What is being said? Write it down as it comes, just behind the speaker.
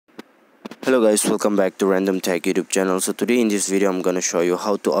Hello guys, welcome back to Random Tech YouTube channel. So today in this video I'm gonna show you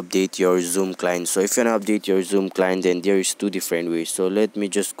how to update your Zoom client. So if you wanna update your Zoom client, then there is two different ways. So let me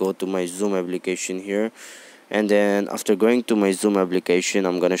just go to my Zoom application here, and then after going to my Zoom application,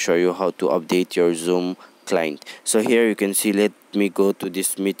 I'm gonna show you how to update your Zoom client. So here you can see, let me go to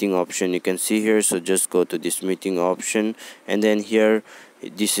this meeting option. You can see here, so just go to this meeting option, and then here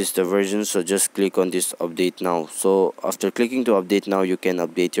this is the version, so just click on this update now. So after clicking to update now, you can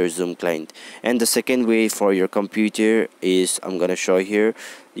update your Zoom client. And the second way for your computer is, I'm gonna show here,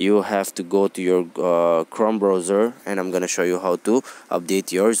 you have to go to your Chrome browser, and I'm gonna show you how to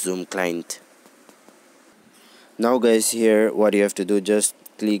update your Zoom client. Now guys, here what you have to do, just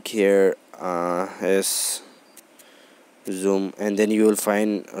click here as Zoom, and then you will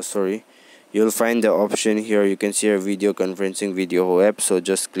find you'll find the option here. You can see our video conferencing video app, so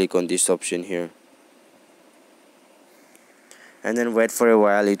just click on this option here and then wait for a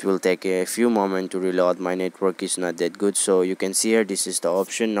while. It will take a few moments to reload. My network is not that good, so you can see here this is the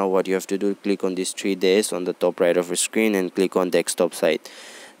option. Now what you have to do, click on these 3 days on the top right of your screen and click on desktop site.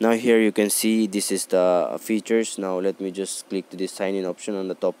 Now here you can see this is the features. Now let me just click to this sign in option on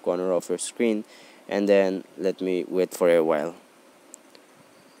the top corner of your screen, and then let me wait for a while.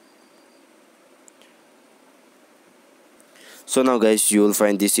 So now guys, you will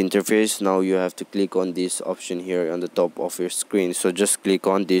find this interface. Now you have to click on this option here on the top of your screen, so just click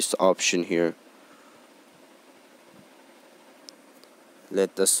on this option here.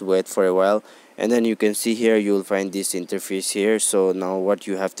 Let us wait for a while, and then you can see here you will find this interface here. So now what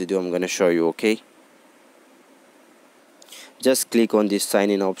you have to do, I'm gonna show you. Okay, just click on this sign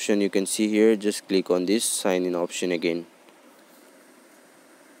in option. You can see here, just click on this sign in option again.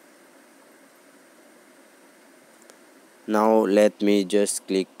 Now let me just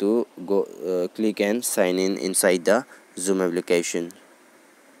click to go click and sign in inside the Zoom application.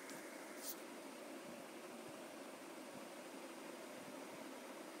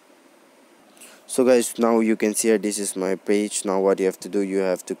 So guys, now you can see here this is my page. Now what you have to do, you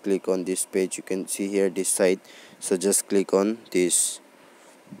have to click on this page. You can see here this site, so just click on this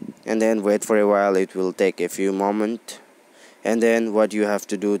and then wait for a while. It will take a few moments, and then what you have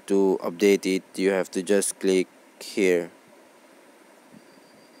to do to update it, you have to just click here.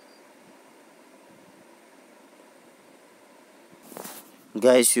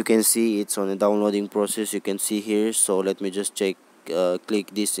 Guys, you can see it's on a downloading process. You can see here, so let me just check,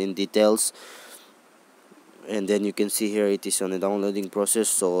 click this in details, and then you can see here it is on a downloading process.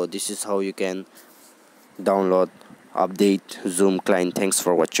 So this is how you can download, update Zoom client. Thanks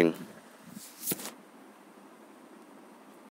for watching.